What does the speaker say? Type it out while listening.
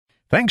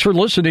Thanks for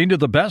listening to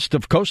the Best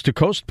of Coast to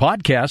Coast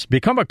podcast.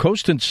 Become a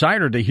Coast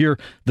Insider to hear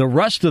the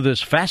rest of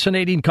this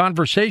fascinating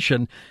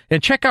conversation,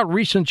 and check out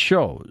recent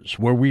shows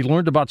where we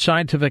learned about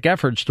scientific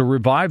efforts to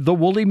revive the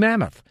woolly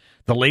mammoth,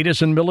 the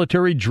latest in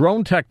military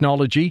drone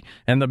technology,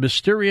 and the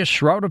mysterious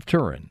Shroud of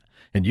Turin.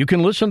 And you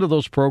can listen to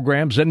those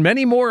programs and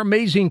many more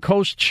amazing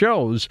Coast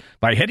shows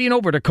by heading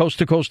over to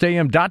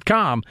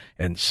coasttocoastam.com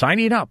and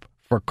signing up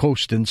for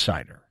Coast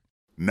Insider.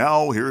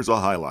 Now here's a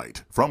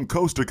highlight from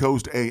Coast to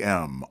Coast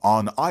AM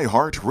on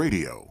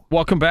iHeartRadio.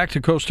 Welcome back to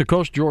Coast.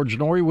 George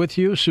Norrie with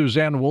you.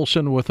 Suzanne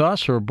Wilson with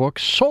us. Her book,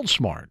 Soul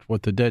Smart,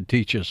 What the Dead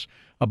Teach Us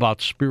About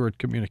Spirit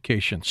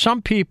Communication.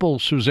 Some people,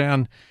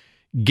 Suzanne,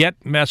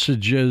 get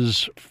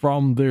messages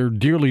from their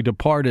dearly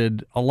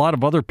departed. A lot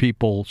of other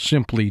people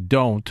simply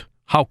don't.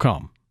 How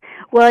come?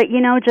 Well, you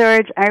know,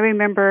 George, I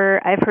remember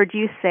I've heard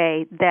you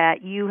say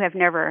that you have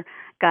never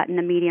gotten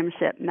a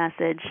mediumship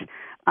message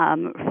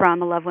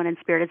from a loved one in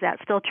spirit. Is that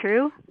still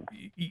true?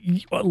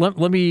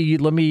 Let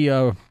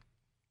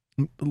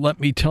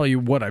me tell you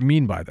what I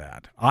mean by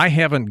that. I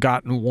haven't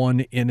gotten one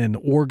in an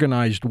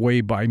organized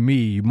way by me.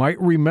 You might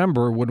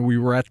remember when we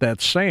were at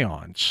that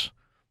seance,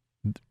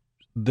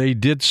 they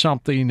did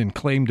something and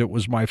claimed it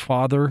was my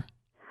father.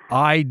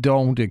 I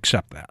don't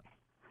accept that.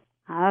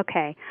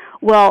 Okay.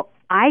 Well,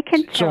 I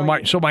can tell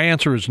you. So my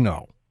answer is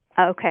no.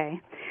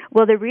 Okay.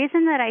 Well, the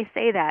reason that I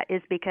say that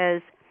is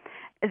because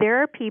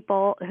there are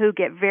people who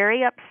get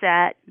very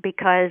upset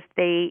because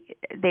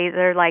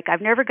they're like,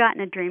 I've never gotten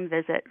a dream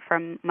visit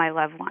from my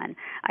loved one.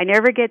 I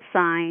never get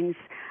signs.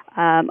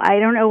 I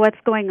don't know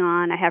what's going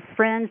on. I have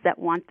friends that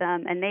want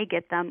them and they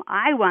get them.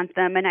 I want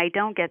them and I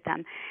don't get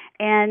them.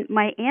 And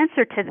my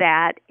answer to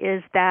that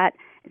is that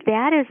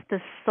is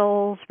the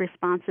soul's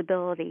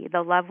responsibility,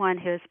 the loved one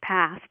who has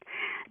passed.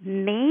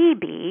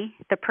 Maybe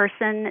the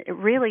person,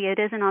 really, it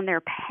isn't on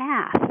their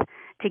path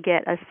to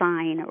get a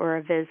sign or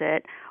a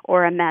visit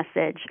or a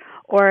message,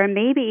 or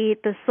maybe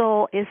the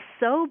soul is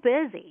so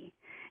busy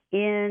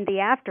in the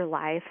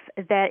afterlife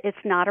that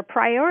it's not a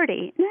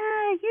priority.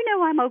 Nah, you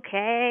know I'm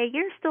okay.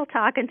 You're still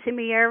talking to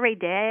me every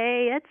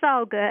day. It's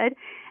all good.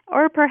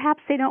 Or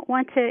perhaps they don't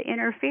want to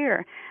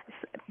interfere.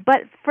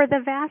 But for the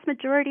vast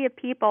majority of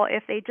people,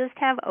 if they just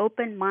have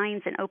open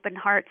minds and open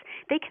hearts,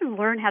 they can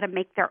learn how to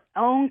make their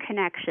own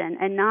connection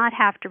and not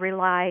have to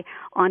rely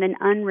on an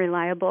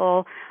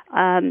unreliable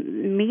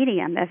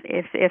medium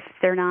if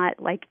they're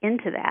not like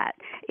into that.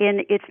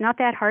 And it's not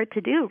that hard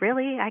to do,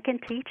 really. I can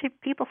teach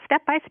people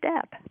step by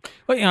step.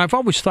 Well, yeah, I've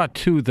always thought,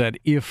 too, that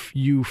if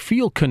you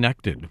feel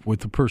connected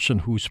with the person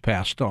who's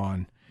passed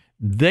on,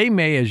 they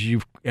may,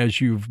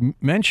 as you've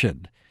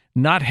mentioned,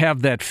 not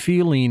have that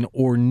feeling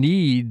or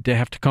need to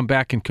have to come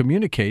back and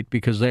communicate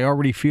because they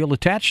already feel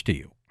attached to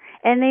you.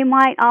 And they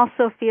might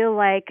also feel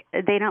like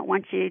they don't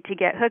want you to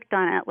get hooked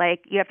on it, like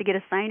you have to get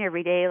a sign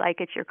every day like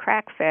it's your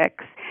crack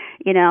fix,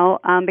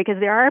 because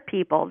there are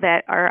people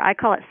that are, I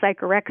call it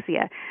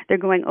psychorexia. They're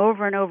going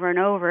over and over and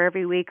over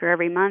every week or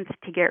every month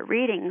to get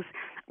readings,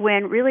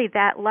 when really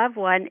that loved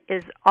one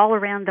is all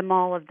around them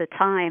all of the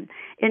time.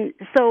 And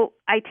so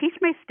I teach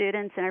my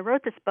students, and I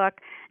wrote this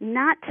book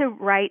not to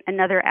write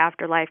another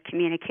afterlife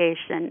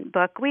communication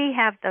book. We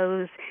have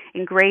those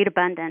in great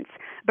abundance,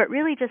 but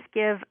really just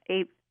give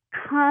a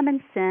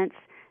common sense,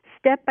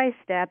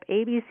 step-by-step,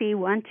 ABC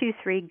 1, 2,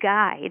 3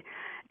 guide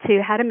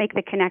to how to make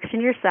the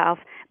connection yourself,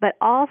 but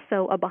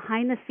also a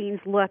behind-the-scenes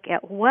look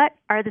at what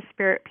are the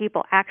spirit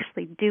people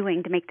actually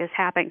doing to make this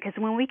happen. Because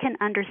when we can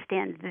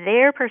understand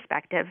their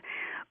perspective,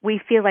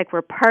 we feel like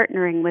we're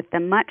partnering with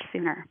them much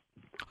sooner.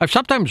 I've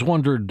sometimes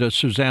wondered,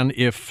 Suzanne,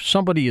 if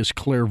somebody is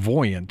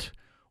clairvoyant,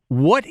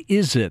 what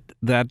is it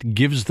that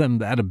gives them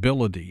that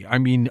ability? I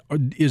mean,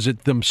 is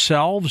it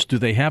themselves? Do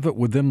they have it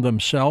within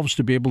themselves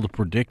to be able to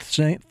predict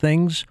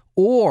things?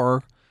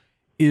 Or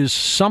is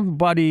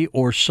somebody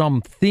or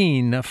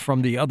something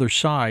from the other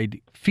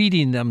side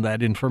feeding them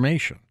that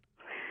information?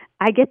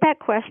 I get that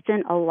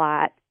question a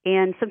lot.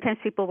 And sometimes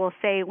people will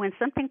say, when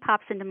something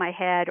pops into my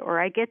head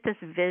or I get this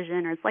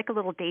vision or it's like a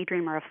little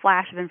daydream or a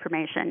flash of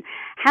information,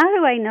 how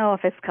do I know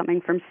if it's coming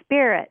from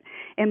spirit?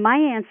 And my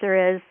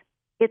answer is,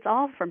 it's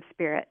all from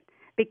spirit,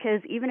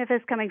 because even if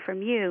it's coming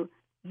from you,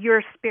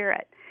 you're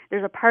spirit.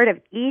 There's a part of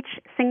each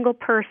single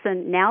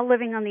person now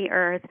living on the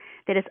earth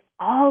that is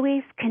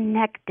always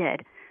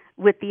connected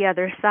with the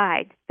other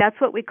side. That's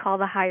what we call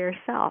the higher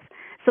self.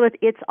 So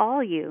it's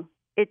all you.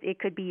 It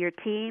could be your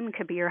team, it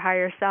could be your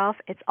higher self.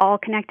 It's all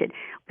connected.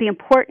 The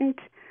important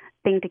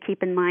thing to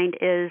keep in mind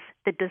is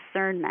the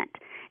discernment.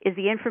 Is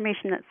the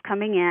information that's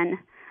coming in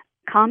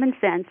common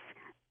sense?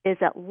 Is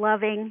it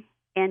loving?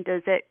 And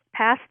does it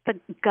pass the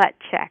gut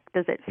check?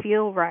 Does it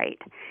feel right?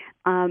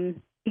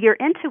 Your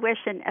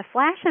intuition, a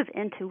flash of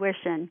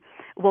intuition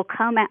will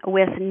come out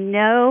with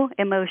no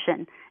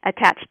emotion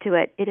attached to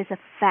it. It is a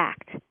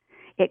fact.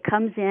 It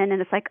comes in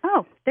and it's like,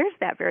 oh, there's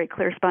that very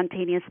clear,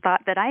 spontaneous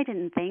thought that I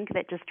didn't think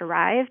that just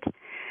arrived.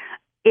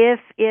 if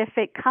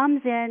it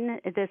comes in,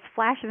 this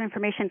flash of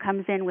information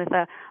comes in with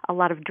a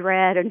lot of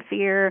dread and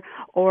fear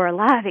or a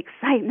lot of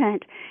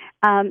excitement,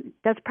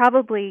 that's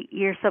probably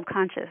your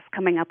subconscious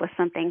coming up with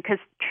something, because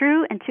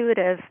true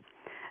intuitive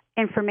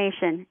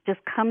information just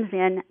comes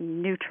in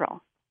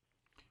neutral.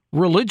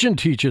 Religion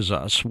teaches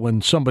us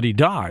when somebody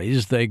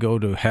dies, they go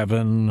to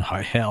heaven,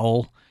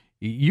 hell.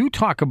 You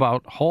talk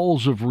about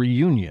halls of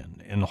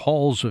reunion and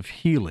halls of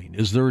healing.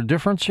 Is there a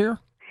difference here?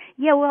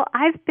 Yeah, well,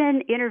 I've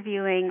been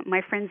interviewing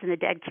my friends in the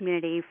dead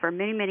community for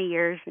many, many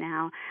years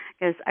now,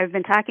 because I've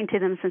been talking to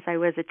them since I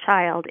was a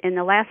child. In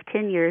the last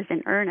 10 years,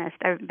 in earnest,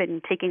 I've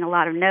been taking a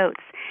lot of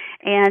notes.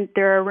 And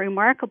there are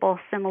remarkable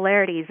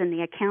similarities in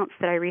the accounts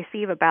that I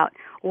receive about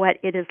what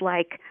it is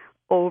like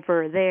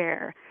over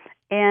there.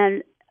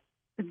 And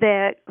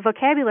the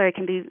vocabulary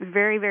can be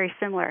very, very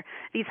similar.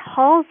 These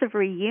halls of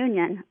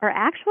reunion are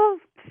actual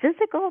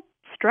physical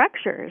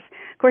structures.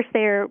 Of course,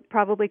 they're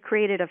probably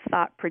created of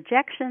thought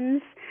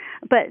projections,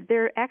 but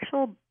they're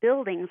actual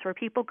buildings where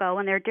people go,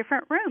 and there are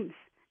different rooms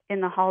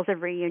in the halls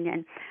of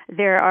reunion.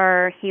 There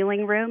are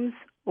healing rooms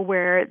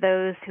where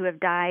those who have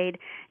died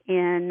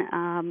in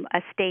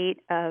a state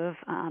of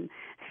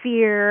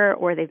fear,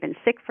 or they've been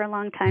sick for a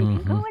long time,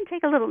 can go and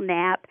take a little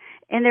nap.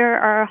 And there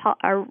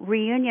are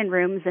reunion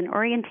rooms and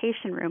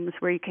orientation rooms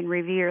where you can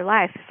review your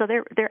life. So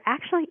there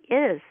actually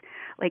is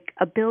like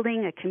a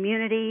building, a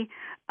community.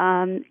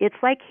 It's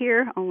like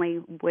here, only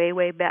way,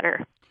 way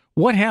better.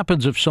 What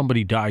happens if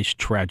somebody dies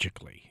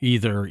tragically,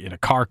 either in a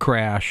car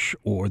crash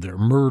or they're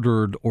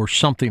murdered or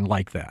something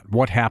like that?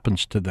 What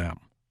happens to them?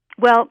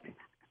 Well,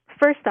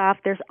 first off,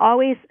 there's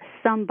always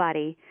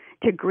somebody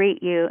to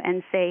greet you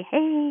and say,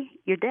 "Hey,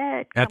 you're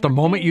dead." At the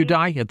moment you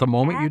die? At the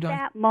moment you die?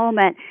 At that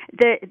moment.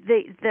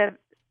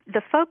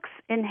 The folks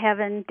in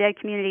heaven, dead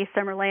community,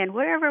 Summerland,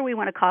 whatever we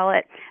want to call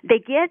it, they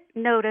get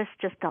noticed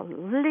just a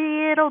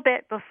little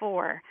bit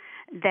before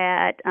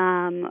that,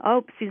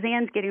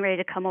 Suzanne's getting ready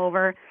to come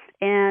over,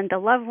 and the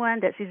loved one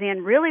that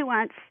Suzanne really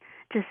wants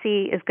to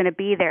see is going to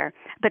be there.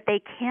 But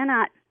they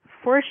cannot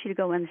force you to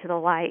go into the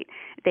light.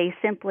 They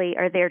simply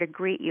are there to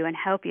greet you and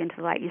help you into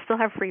the light. You still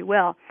have free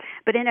will.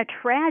 But in a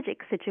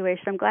tragic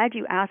situation, I'm glad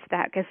you asked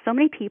that, because so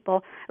many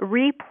people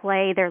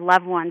replay their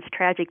loved one's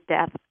tragic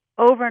death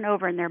over and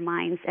over in their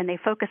minds, and they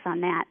focus on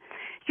that.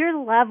 Your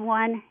loved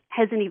one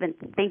hasn't even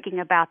thinking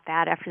about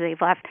that after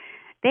they've left.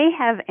 They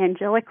have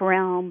angelic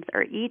realms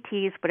or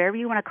ETs, whatever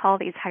you want to call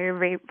these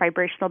higher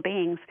vibrational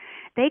beings.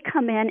 They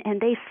come in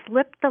and they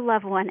slip the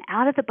loved one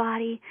out of the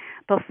body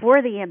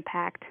before the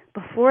impact,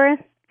 before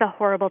the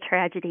horrible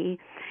tragedy,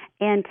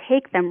 and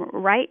take them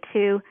right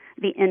to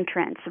the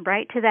entrance,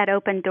 right to that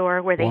open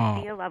door where they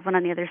see a loved one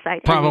on the other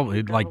side.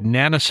 Probably like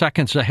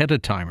nanoseconds ahead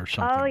of time or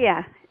something. Oh,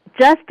 yeah.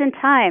 Just in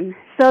time.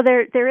 So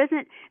there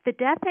isn't, the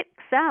death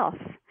itself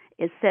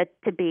is said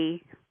to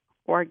be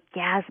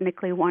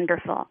orgasmically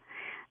wonderful.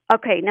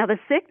 Okay, now the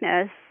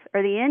sickness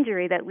or the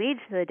injury that leads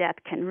to the death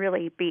can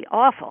really be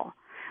awful,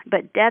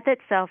 but death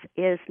itself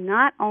is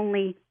not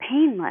only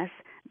painless,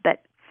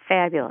 but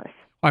fabulous.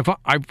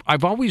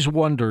 I've always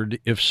wondered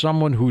if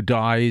someone who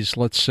dies,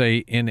 let's say,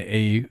 in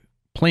a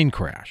plane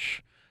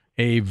crash,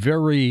 a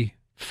very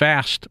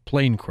fast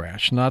plane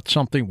crash, not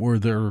something where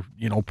they're,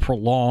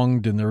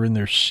 prolonged and they're in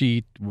their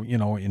seat,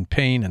 in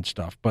pain and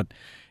stuff, but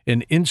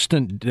an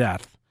instant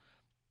death,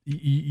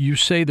 you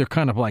say they're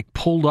kind of like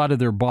pulled out of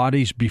their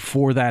bodies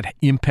before that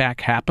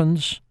impact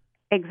happens?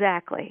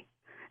 Exactly.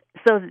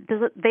 So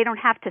they don't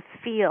have to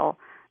feel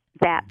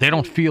that. They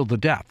don't feel the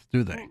death,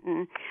 do they?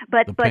 Mm-mm.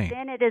 But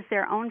then it is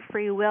their own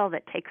free will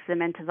that takes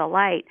them into the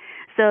light.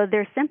 So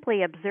they're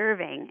simply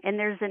observing, and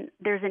there's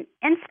an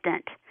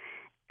instant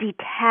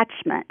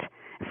detachment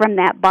from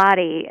that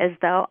body, as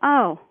though,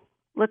 oh,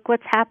 look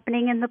what's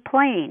happening in the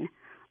plane.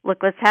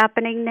 Look what's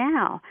happening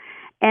now.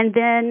 And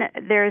then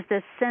there's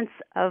this sense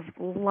of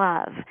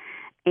love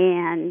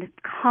and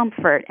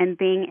comfort and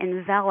being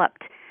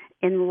enveloped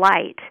in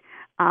light.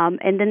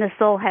 And then the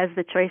soul has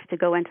the choice to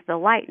go into the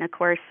light. And, of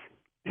course,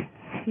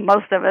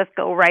 most of us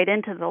go right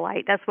into the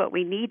light. That's what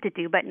we need to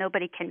do, but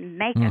nobody can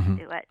make us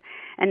do it.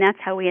 And that's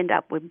how we end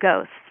up with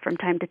ghosts from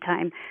time to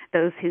time,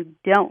 those who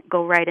don't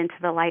go right into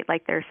the light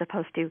like they're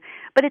supposed to.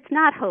 But it's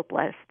not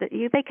hopeless.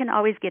 They can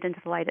always get into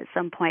the light at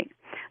some point.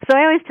 So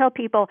I always tell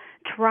people,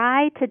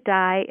 try to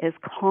die as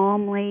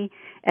calmly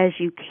as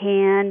you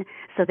can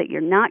so that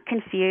you're not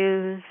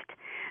confused,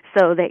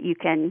 so that you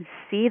can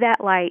see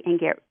that light and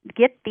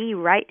get thee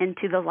right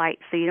into the light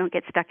so you don't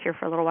get stuck here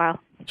for a little while.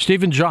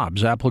 Stephen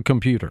Jobs, Apple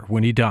Computer,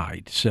 when he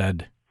died,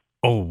 said,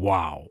 "Oh,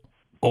 wow.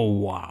 Oh,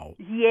 wow."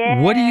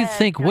 Yeah. What do you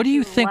think? What do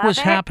you think was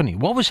happening?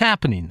 What was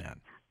happening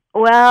then?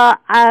 Well,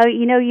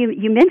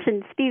 you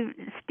mentioned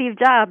Steve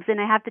Jobs,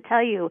 and I have to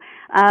tell you,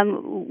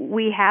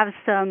 we have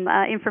some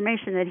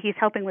information that he's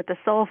helping with the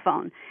soul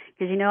phone.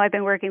 Because, I've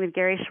been working with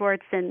Gary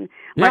Schwartz and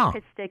Mark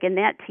Pitstick and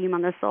that team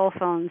on the soul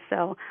phone.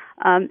 So,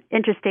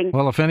 interesting.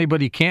 Well, if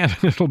anybody can,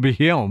 it'll be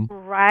him.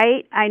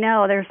 Right. I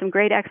know. There's some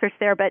great experts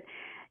there. But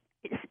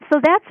so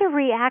that's a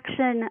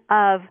reaction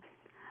of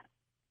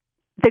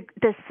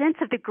the sense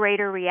of the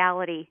greater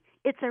reality.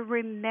 It's a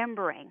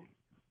remembering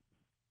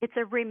It's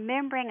a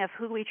remembering of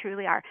who we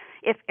truly are.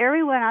 If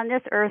everyone on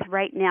this earth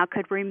right now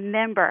could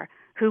remember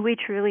who we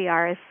truly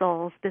are as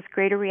souls, this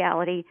greater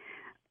reality,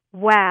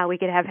 wow, we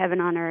could have heaven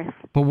on earth.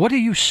 But what do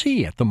you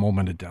see at the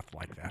moment of death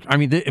like that? I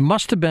mean, it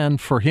must have been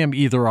for him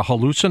either a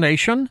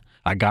hallucination,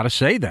 I got to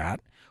say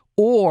that,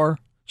 or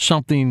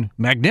something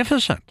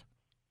magnificent.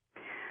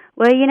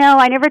 Well, you know,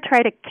 I never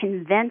try to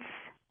convince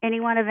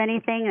anyone of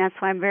anything. That's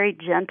why I'm very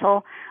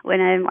gentle when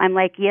I'm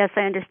like, yes,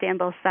 I understand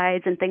both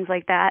sides and things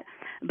like that.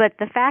 But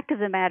the fact of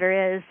the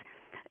matter is,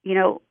 you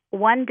know,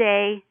 one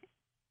day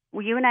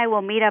you and I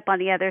will meet up on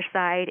the other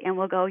side and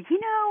we'll go, you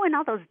know, and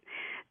all those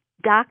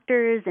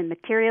doctors and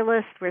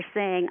materialists were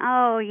saying,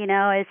 oh, you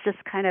know, it's just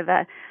kind of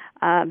a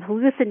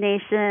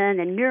hallucination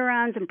and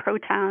neurons and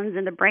protons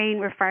in the brain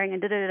were firing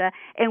and da-da-da-da.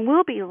 And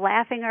we'll be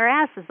laughing our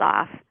asses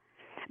off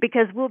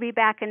because we'll be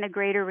back in the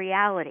greater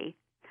reality.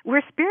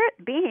 We're spirit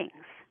beings.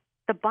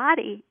 The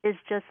body is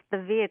just the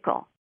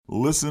vehicle.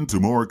 Listen to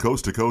more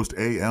Coast to Coast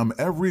AM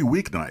every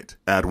weeknight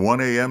at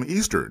 1 a.m.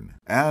 Eastern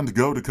and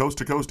go to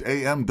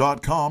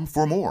coasttocoastam.com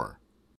for more.